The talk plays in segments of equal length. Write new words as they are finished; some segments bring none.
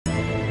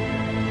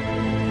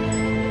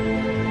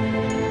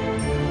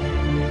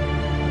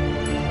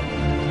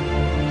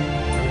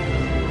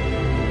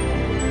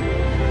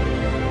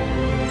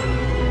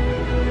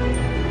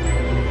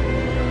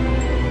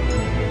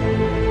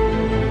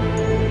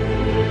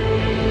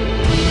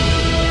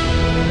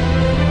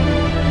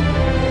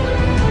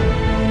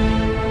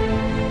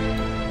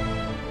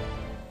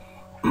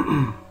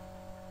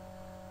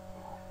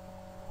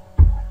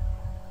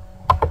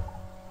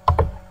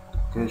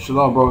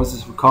Shalom brothers,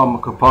 this is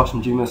Rikard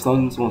Compassion GMS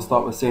London. So I want to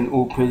start by saying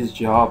all praises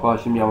to Yahweh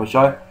Hashem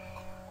Yahushai.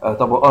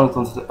 Double honors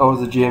unto the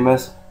elders of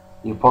GMS,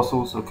 the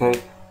apostles, okay,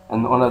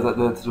 and honor that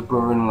to the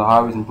brethren on the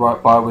highways and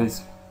bright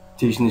byways,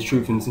 teaching the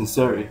truth and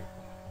sincerity.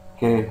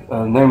 Okay,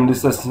 name of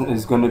this lesson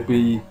is going to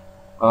be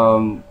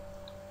the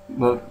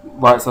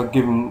rights are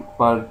given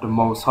by the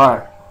Most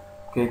High.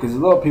 Okay, because a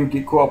lot of people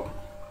get caught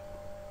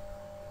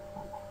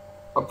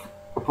up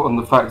on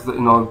the fact that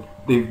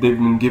they've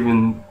been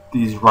given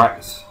these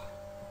rights.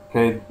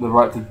 Okay, the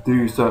right to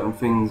do certain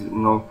things,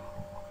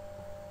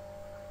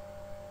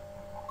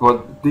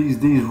 but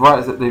these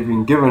rights that they've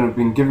been given have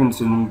been given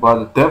to them by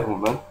the devil,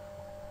 man.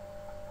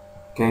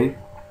 Okay,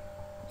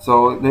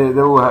 so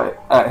they're all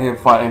out here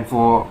fighting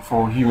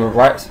for human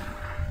rights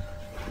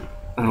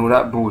and all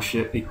that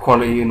bullshit,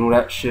 equality and all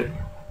that shit.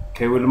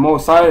 Okay, well the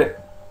Most High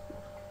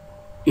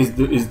is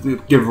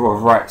the giver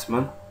of rights,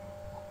 man.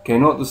 Okay,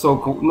 not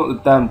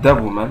the damn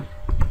devil, man.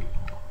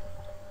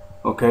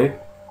 Okay.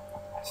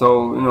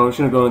 So we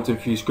shouldn't go into a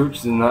few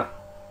scriptures in that,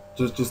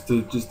 just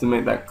to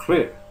make that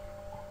clear.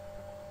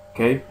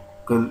 Okay,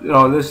 because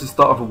let's just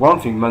start off with one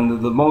thing, man.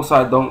 The Most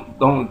High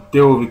don't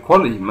deal with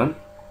equality, man.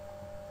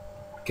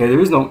 Okay,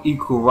 there is no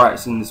equal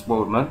rights in this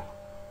world, man.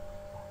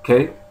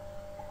 Okay,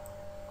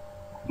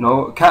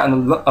 a cat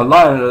and a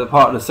lion are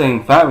part of the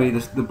same family.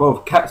 They're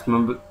both cats,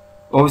 man. But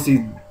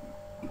obviously,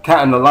 the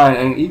cat and the lion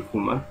ain't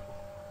equal, man.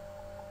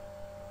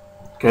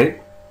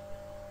 Okay.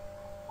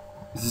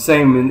 It's the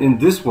same in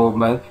this world,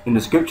 man. In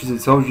the scriptures,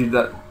 it tells you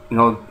that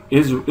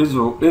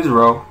Israel,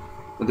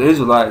 the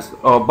Israelites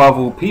are above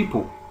all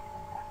people.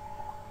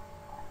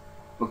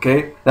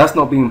 Okay, that's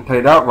not being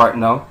played out right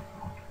now.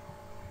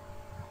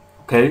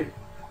 Okay,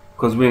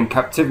 because we're in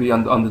captivity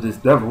under this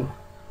devil.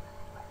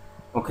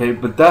 Okay,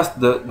 but that's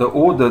the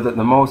order that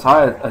the Most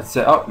High had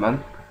set up,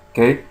 man.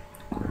 Okay,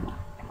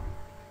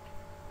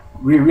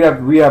 we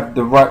have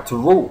the right to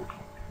rule.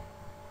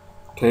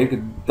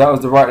 Okay, that was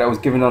the right that was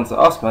given unto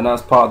us, man.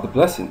 That's part of the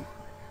blessing.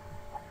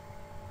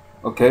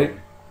 Okay,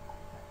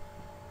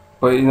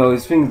 but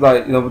it's things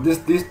like this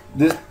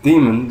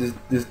demon,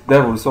 this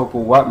devil,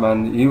 so-called white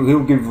man,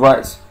 he'll give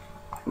rights.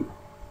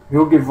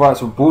 He'll give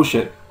rights for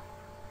bullshit.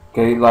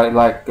 Okay,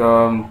 like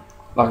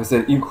I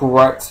said, equal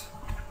rights.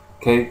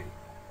 Okay,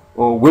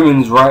 or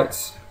women's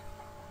rights.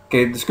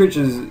 Okay, the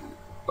scriptures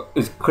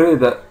is clear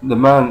that the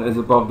man is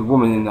above the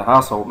woman in the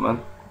household,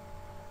 man.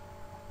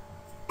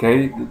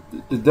 Okay,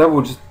 the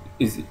devil just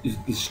is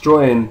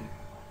destroying,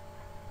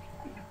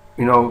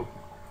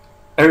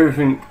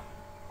 everything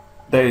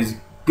that is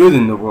good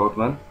in the world,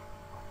 man.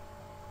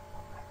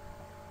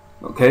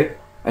 Okay,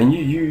 and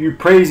you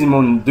praise him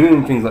on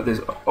doing things like this,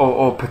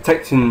 or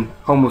protecting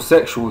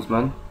homosexuals,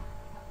 man.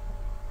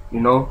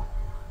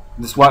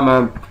 This white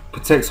man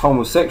protects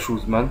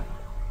homosexuals, man.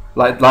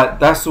 Like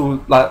that's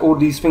all. Like all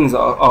these things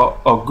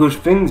are good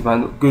things,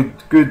 man.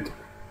 Good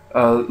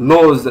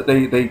laws that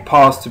they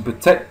pass to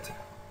protect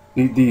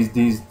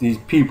these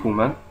people,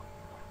 man.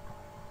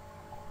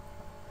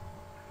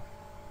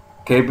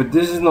 Okay, but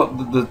this is not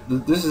the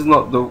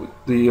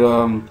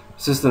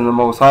system the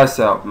Most High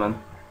set up,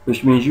 man.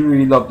 Which means you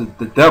really love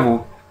the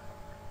devil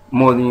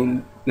more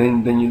than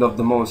you love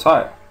the Most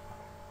High.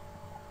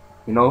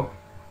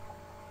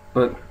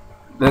 But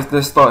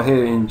let's start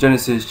here in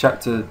Genesis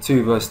chapter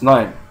 2 verse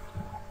 9.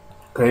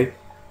 Okay,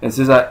 it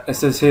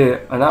says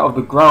here, and out of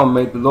the ground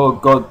made the Lord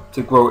God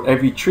to grow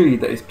every tree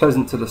that is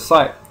pleasant to the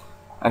sight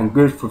and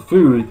good for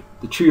food,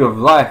 the tree of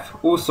life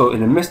also in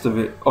the midst of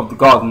the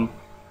garden,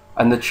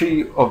 and the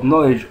tree of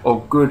knowledge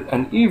of good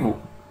and evil.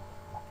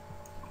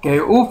 Okay,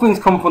 all things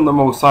come from the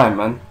Most High,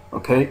 man.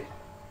 Okay,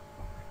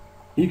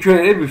 He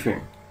created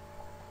everything.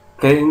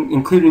 Okay,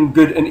 including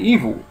good and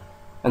evil,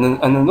 and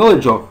the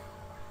knowledge of.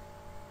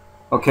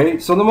 Okay,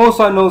 so the Most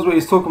High knows what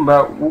He's talking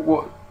about.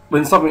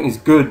 When something is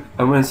good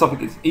and when something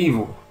is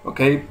evil.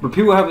 Okay, but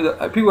people have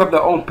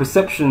their own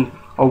perception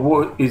of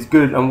what is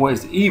good and what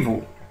is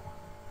evil.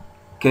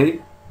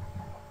 Okay,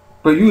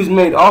 but you was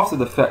made after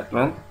the fact,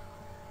 man.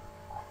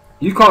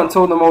 You can't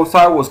tell the Most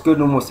High what's good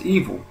and what's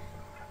evil.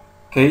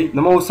 Okay,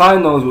 the Most High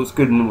knows what's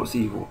good and what's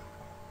evil.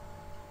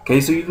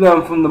 Okay, so you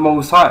learn from the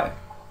Most High.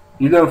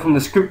 You learn from the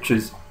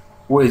scriptures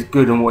what is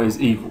good and what is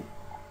evil.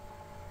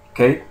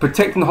 Okay,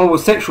 protecting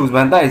homosexuals,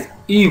 man, that is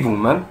evil,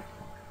 man.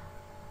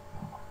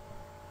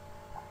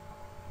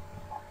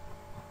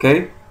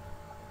 Okay,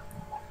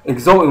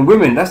 exalting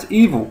women, that's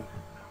evil.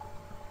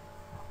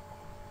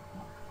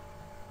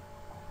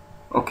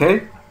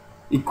 Okay,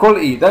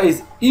 equality, that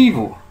is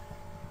evil.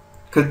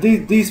 Because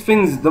these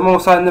things the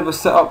Most High never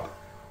set up.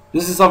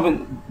 This is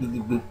something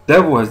the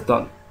devil has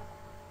done.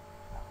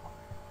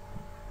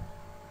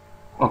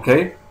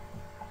 Okay,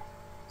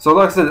 so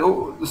like I said,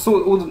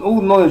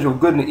 all knowledge of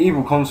good and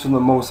evil comes from the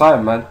Most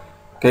High, man.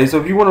 Okay,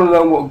 so if you want to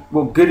learn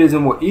what good is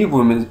and what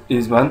evil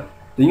is, man,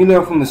 then you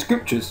learn from the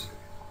scriptures.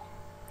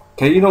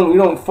 Okay, you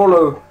don't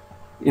follow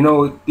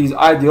these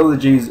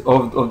ideologies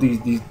of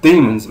these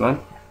demons, man.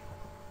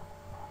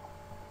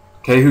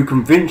 Okay, who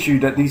convince you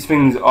that these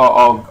things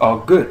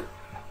are good.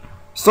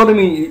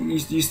 Sodomy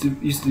used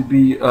to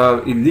be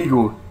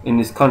illegal in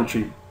this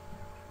country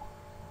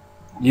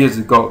years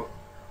ago,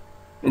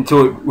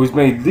 until it was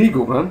made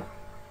legal, man.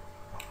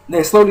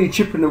 They're slowly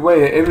chipping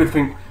away at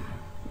everything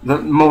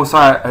that Most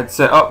High had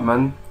set up,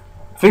 man.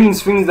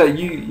 Things that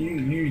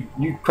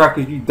you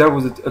crackers, you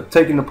devils are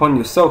taking upon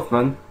yourself,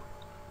 man.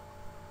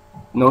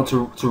 You know,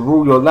 to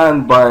rule your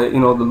land by, you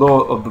know, the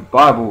law of the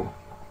Bible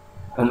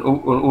and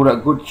all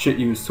that good shit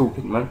you was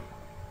talking, man.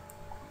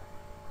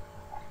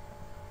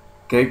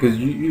 Okay, because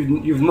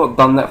you've not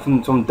done that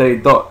from day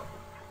dot.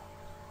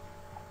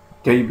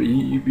 Okay, but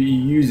you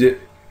use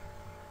it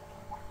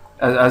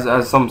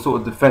as some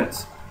sort of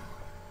defense.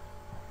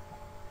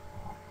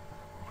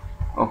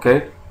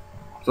 Okay,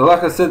 so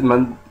like I said,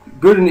 man,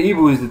 good and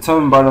evil is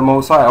determined by the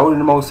Most High. Only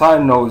the Most High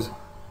knows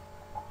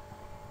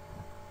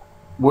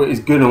what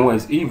is good and what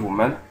is evil,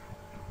 man.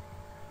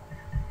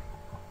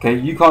 Okay,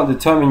 you can't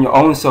determine your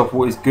own self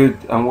what is good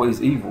and what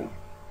is evil.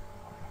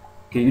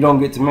 Okay, you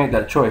don't get to make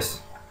that choice.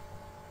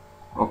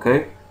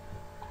 Okay,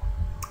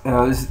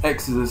 this is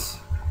Exodus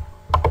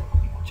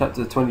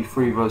chapter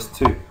 23 verse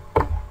 2.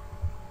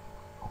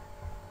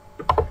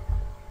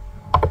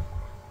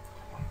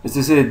 It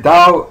says here,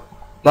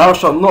 Thou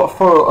shalt not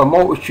follow a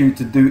multitude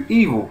to do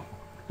evil,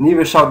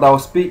 neither shalt thou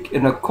speak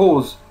in a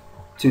cause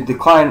to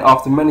decline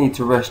after many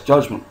to wrest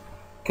judgment.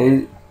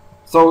 Okay,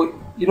 so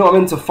you're not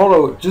meant to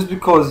follow just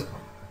because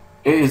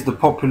it is the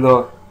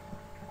popular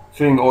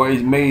thing or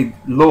is made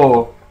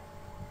law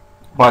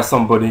by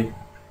somebody,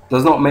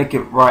 does not make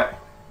it right.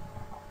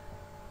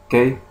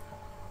 Okay,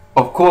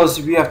 of course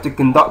we have to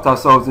conduct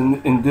ourselves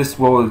in this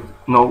world,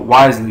 you know,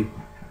 wisely.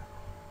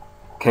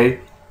 Okay,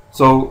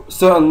 so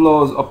certain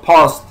laws are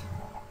passed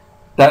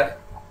that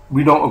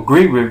we don't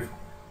agree with,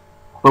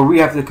 but we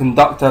have to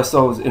conduct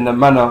ourselves in a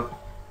manner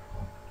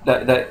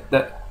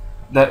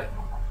that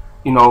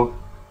you know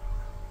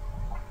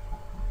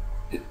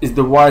is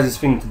the wisest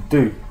thing to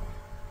do.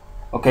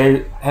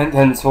 Okay,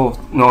 henceforth,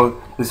 you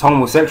know, this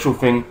homosexual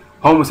thing,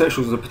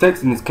 homosexuals are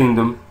protected in this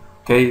kingdom.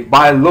 Okay,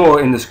 by law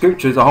in the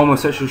scriptures, a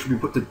homosexual should be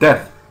put to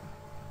death.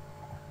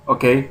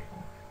 Okay,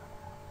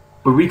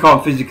 but we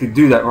can't physically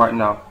do that right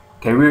now.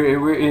 Okay,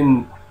 we're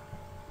in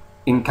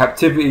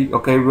captivity.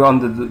 Okay, we're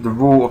under the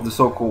rule of the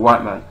so-called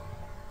white man.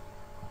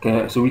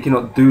 Okay, so we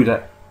cannot do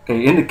that.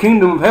 Okay, in the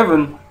kingdom of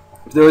heaven,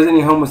 if there was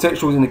any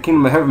homosexuals in the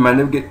kingdom of heaven, man,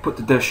 they would get put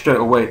to death straight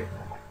away.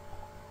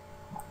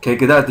 Okay,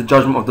 because that's the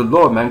judgment of the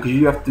Lord, man. Because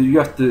you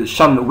have to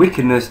shun the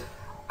wickedness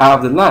out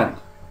of the land.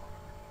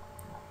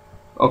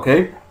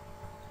 Okay,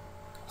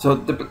 so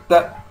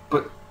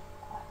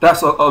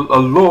that's a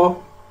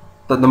law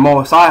that the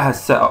Most High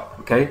has set up.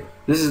 Okay,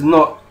 this is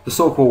not the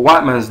so-called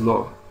white man's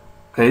law.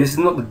 Okay, this is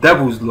not the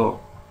devil's law.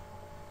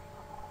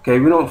 Okay,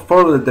 we don't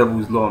follow the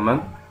devil's law,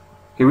 man.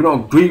 Okay, we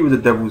don't agree with the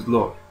devil's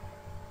law.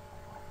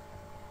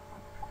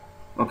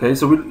 Okay,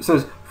 so it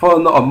says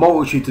follow not a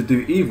multitude to do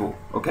evil.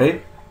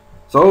 Okay,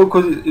 so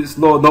because it's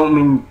law don't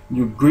mean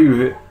you agree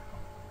with it.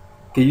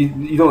 Okay,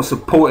 you don't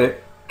support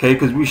it. Okay,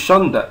 because we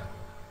shun that.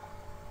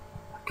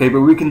 Okay,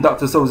 but we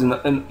conduct ourselves in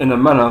a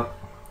manner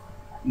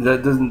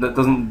that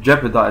doesn't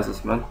jeopardize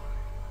us, man.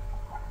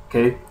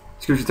 Okay,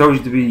 Scripture tells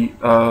you to be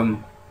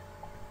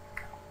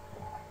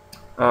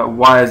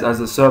wise as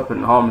a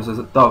serpent, harmless as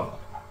a dove.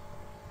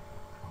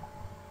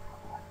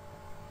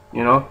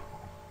 You know.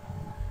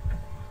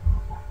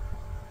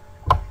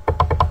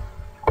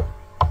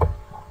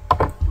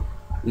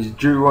 It's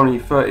Deuteronomy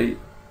 30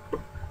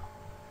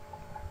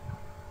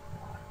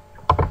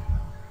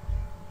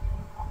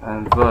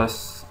 and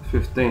verse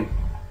 15.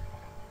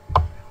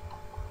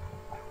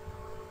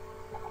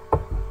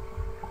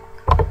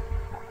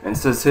 And it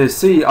says here,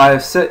 see, I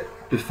have set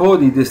before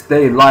thee this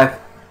day life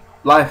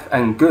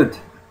and good,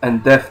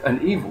 and death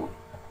and evil.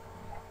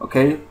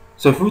 Okay,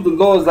 so through the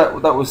laws that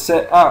was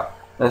set out,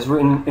 that's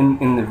written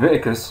in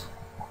Leviticus.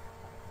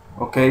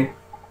 Okay,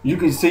 you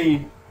can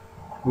see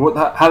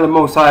how the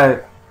Most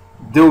High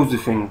deals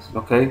with things.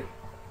 Okay,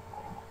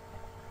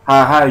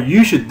 how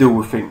you should deal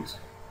with things.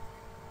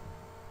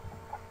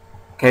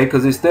 Okay,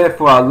 because it's there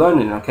for our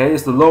learning. Okay,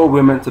 it's the law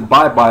we're meant to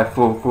abide by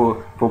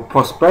for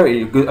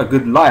prosperity, a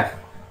good life.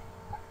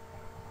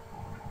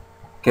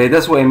 Okay,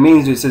 that's what it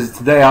means. It says,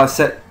 today I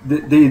set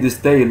thee this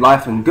day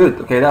life and good.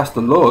 Okay, that's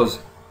the laws.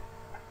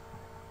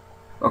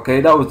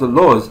 Okay, that was the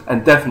laws.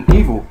 And death and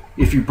evil,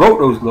 if you broke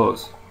those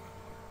laws,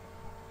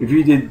 if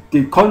you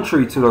did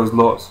contrary to those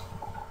laws.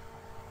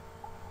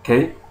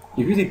 Okay,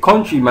 if you did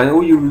contrary, man,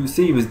 all you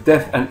receive is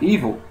death and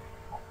evil.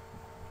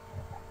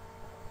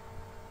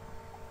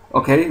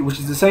 Okay, which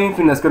is the same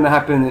thing that's going to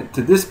happen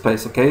to this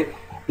place. Okay,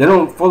 they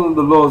don't follow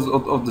the laws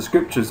of the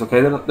scriptures.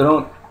 Okay, they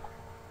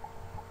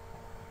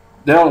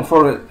don't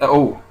follow it at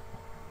all.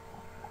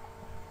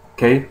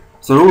 Okay,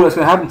 so all that's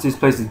going to happen to this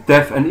place is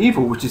death and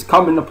evil, which is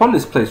coming upon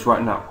this place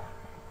right now.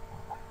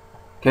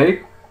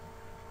 Okay,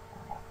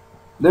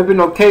 they've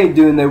been okay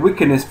doing their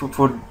wickedness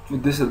for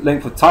this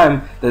length of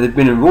time that they've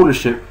been in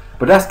rulership,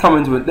 but that's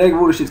coming to their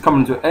rulership is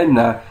coming to an end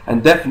now,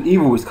 and death and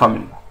evil is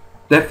coming.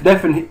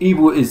 Death and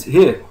evil is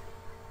here.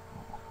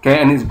 Okay,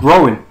 and it's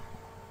growing.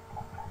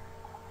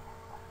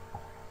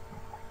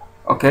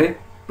 Okay,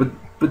 but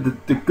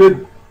the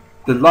good,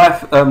 the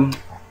life,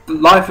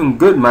 life and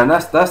good, man.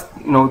 That's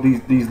you know,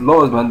 these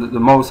laws, man, that the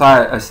Most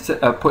High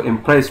are put in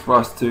place for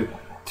us to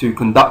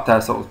conduct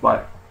ourselves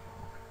by.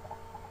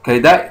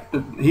 Okay,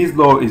 His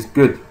law is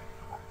good.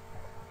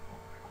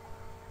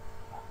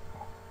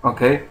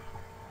 Okay,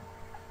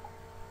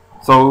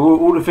 so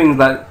all the things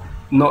like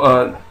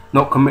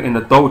not committing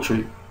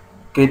adultery.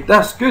 Okay,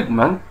 that's good,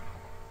 man.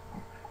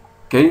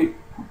 Okay,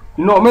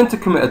 you're not meant to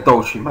commit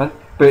adultery, man.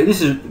 But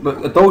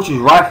adultery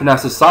is rife in our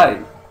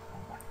society.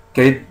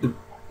 Okay,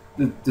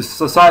 the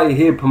society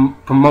here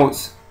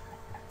promotes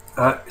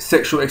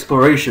sexual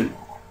exploration.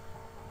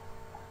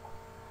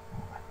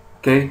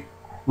 Okay,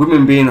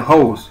 women being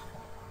hoes.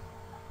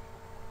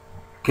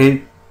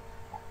 Okay,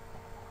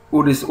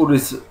 all this,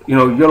 you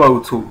know, yellow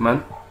talk,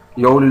 man.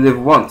 You only live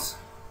once.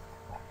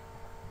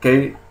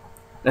 Okay,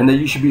 and that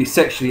you should be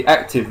sexually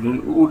active,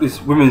 and all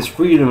this women's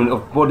freedom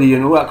of body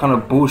and all that kind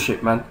of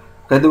bullshit, man.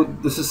 Okay,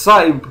 the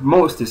society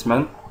promotes this,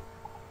 man.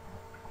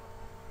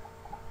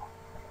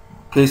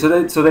 Okay, so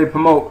they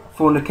promote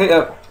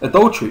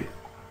adultery.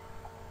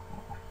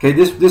 Okay,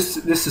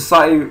 this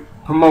society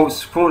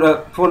promotes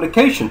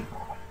fornication.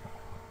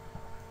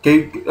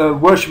 Okay,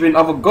 worshipping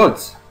other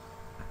gods.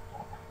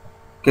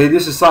 Okay,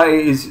 this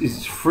society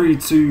is free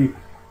to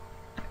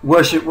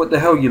worship what the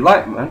hell you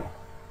like, man.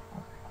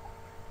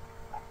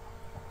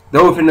 The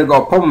only thing that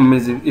got a problem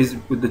is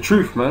with the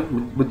truth,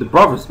 man, with the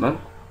brothers, man.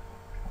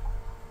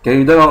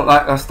 Okay, they don't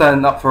like us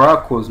standing up for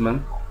our cause,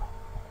 man,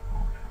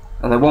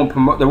 and they won't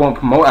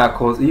promote our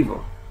cause either.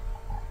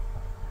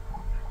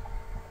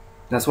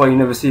 That's why you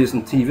never see us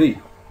on TV.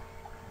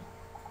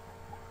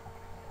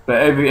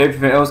 But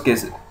everything else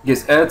gets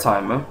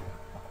airtime, man.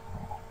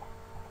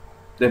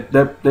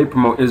 They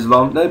promote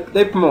Islam.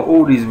 They promote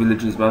all these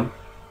religions, man.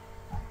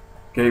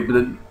 Okay,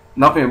 but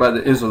nothing about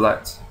the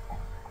Israelites.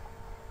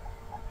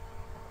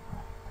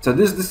 So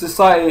this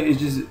society is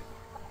just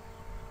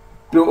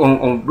built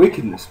on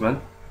wickedness, man.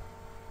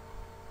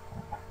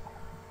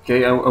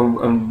 Okay,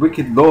 and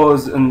wicked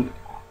laws, and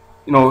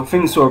you know,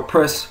 things to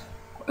oppress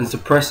and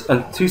suppress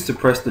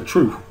the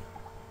truth.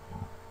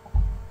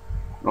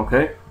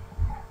 Okay,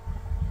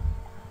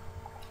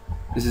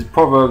 this is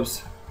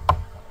Proverbs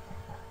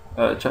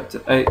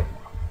chapter 8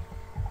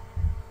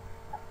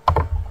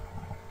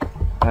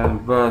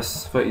 and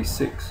verse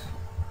 36.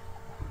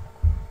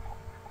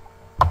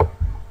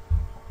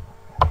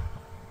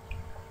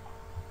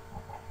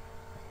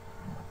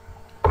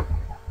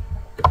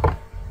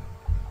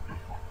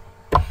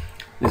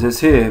 It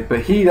says here,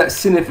 but he that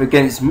sinneth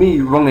against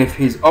me wrongeth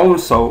his own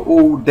soul.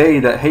 All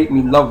they that hate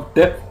me love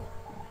death.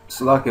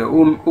 So like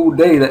all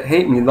they that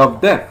hate me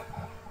love death.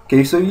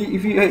 Okay, so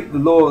if you hate the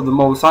law of the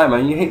Most High,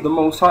 man, you hate the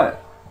Most High.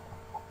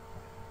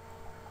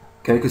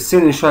 Okay, because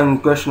sin is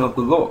transgression of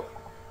the law.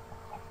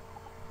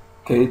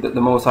 Okay, that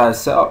the Most High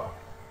has set up.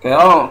 Okay,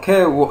 I don't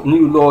care what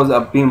new laws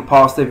are being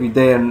passed every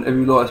day and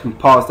every law that's been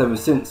passed ever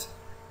since.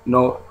 You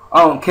know, I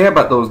don't care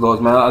about those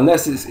laws, man,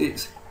 unless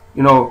it's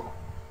you know,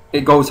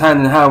 it goes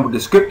hand in hand with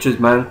the scriptures,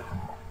 man.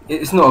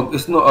 It's not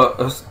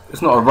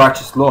a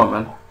righteous law,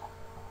 man.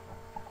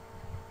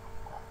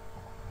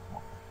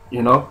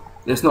 You know,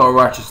 it's not a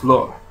righteous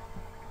law.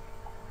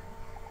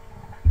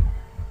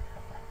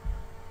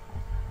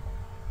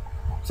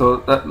 So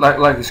that,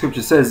 like the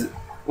scripture says,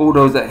 all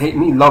those that hate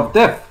me love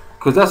death,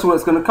 because that's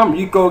what's going to come.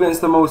 You go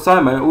against the Most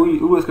High, man. All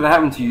that's going to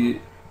happen to you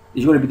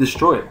is you're going to be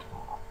destroyed.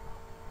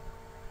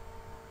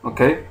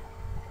 Okay,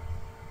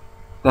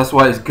 that's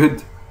why it's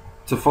good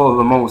to follow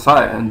the Most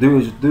High and do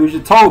as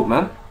you're told,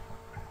 man.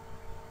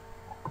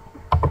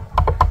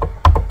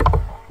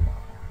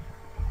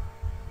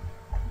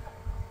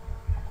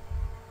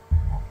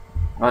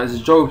 Alright, this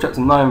is Job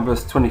chapter 9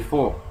 verse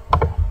 24.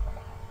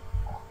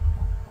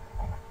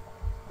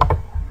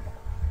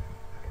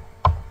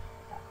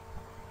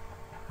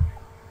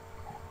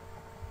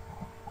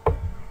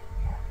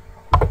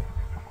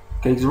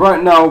 Okay, because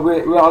right now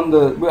we're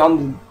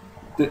under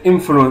the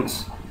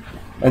influence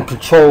and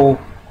control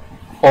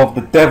of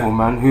the devil,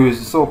 man, who is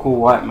the so-called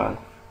white man.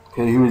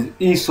 Okay, who is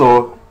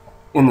Esau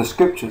in the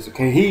scriptures.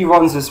 Okay, he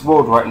runs this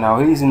world right now.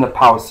 He's in the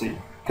power seat.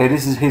 Okay,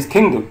 this is his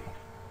kingdom.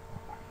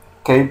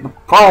 Okay,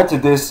 but prior to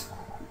this,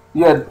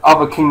 you had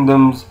other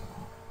kingdoms.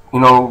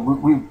 You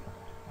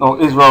know,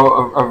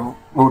 Israel have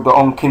ruled their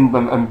own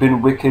kingdom and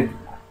been wicked,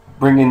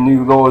 bringing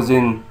new laws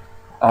in,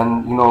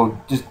 and you know,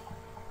 just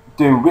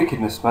doing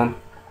wickedness, man.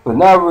 But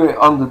now we're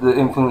under the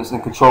influence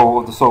and control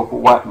of the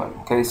so-called white man.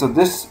 Okay, so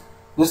this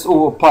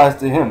all applies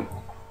to him.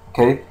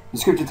 Okay, the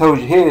scripture tells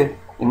you here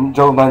in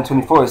Job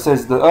 9:24, it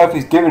says, the earth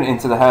is given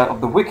into the hand of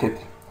the wicked.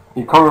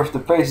 He covereth the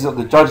faces of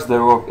the judge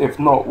thereof, if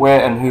not,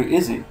 where and who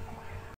is he?